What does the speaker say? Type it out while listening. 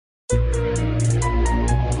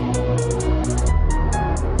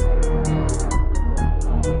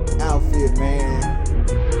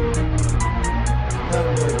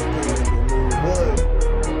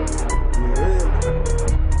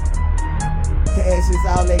Cash is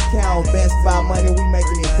all that count. Best by money, we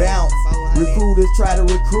making it bounce. Recruiters try to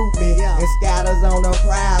recruit me, and scouters on the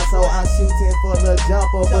prowl. So I'm shooting for the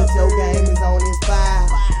jumper, but your game is on its fire.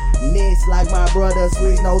 Next, like my brother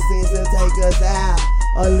Switch, no sense to take us out.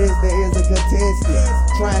 Unless there is a contestant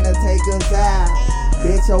trying to take us out.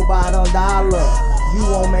 Bet your bottom dollar, you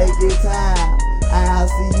won't make it time. I'll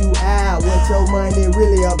see you out, what your money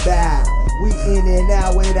really about. We in and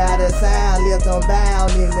out without a sound, left them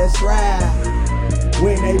bound in the shroud.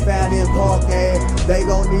 When they found his punk ass, they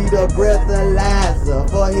gon' need a breathalyzer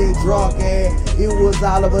for his drunk ass. It was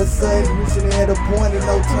all of a sudden, reaching at a point and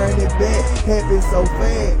no turning back. Happened so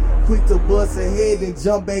fast, quick to bust ahead and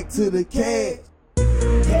jump back to the cash.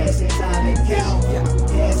 Cash is all that count,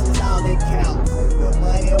 cash is all that count. The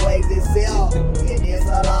money weighs itself, and it's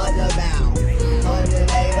a large amount. 100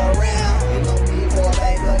 ain't around, you don't need more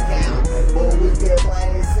bank account. But we can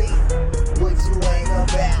plainly see what you ain't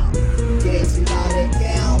about. Cash is all that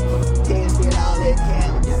count, cash is all that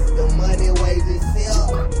count. The money weighs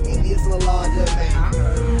itself, and it's a large amount.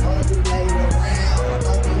 100 ain't around, you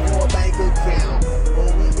don't need more bank account.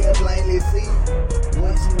 But we can plainly see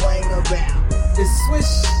what you ain't about. It's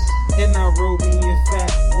Swish, and I roll me a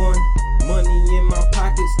fat one. Money in my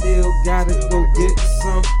pocket, still gotta go get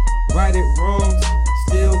some. Right it wrongs,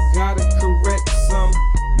 still gotta correct some.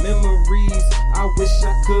 Memories, I wish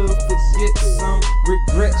I could forget some.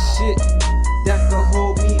 Regret shit, that could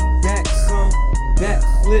hold me back some.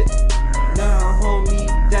 Backflip, nah homie,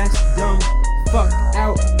 that's dumb. Fuck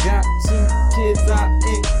out, got 2 kids, I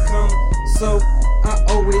income. So I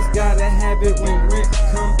always gotta have it when rent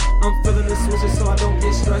come. I'm feeling the switches so I don't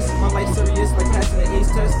get stressed. My life serious like passing the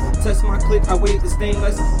ace test. Touch my click, I wave the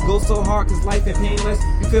stainless. Go so hard cause life ain't painless.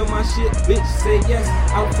 You feel my shit, bitch, say yes.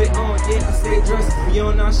 Outfit on, yeah, I stay dressed. We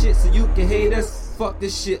on our shit so you can hate us. Fuck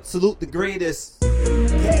this shit, salute the greatest. Cash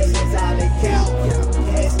is all that counts,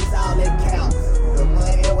 cash is all that counts. The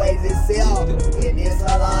money weighs itself, and it's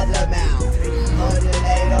a large amount. 100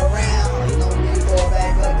 ain't around, you don't need for a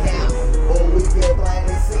bank account. But we can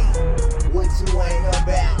plainly see what you ain't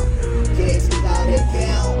about. Cash is all that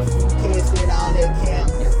counts, cash is all that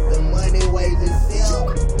counts. The money weighs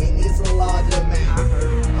itself, and it's a large amount.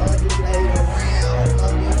 100 ain't around, you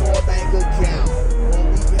don't need for a bank account. But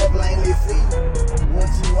we can plainly see what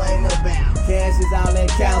you ain't about. Cash is all that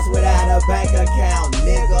counts without a bank account,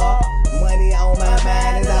 nigga. Money on my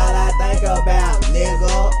mind is all I think about,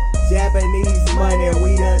 nigga. Japanese money,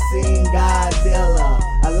 we done seen Godzilla.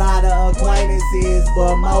 A lot of acquaintances,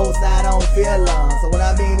 but most I don't feel them. So what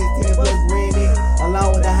I mean is 10 plus renting,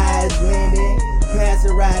 along with the highest lending. Pass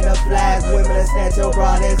it right the flags, women that snatch your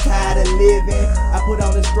bra that's tired of living. I put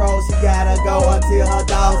on the stroll, she gotta go until her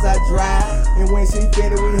dogs are dry. And when she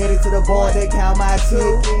finished, we headed to the bar, they count my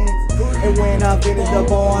chickens. And when I finish, the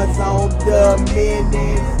bar's on the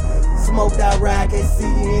millions. Smoked out ride, can't see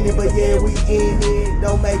you in it, but yeah, we in it.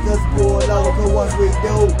 Don't make us pull over, cause once we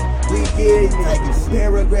do, we get it.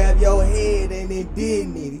 Paragraph your head and it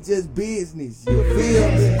didn't it. It's just business, you feel me?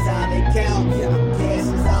 Cash is all that count,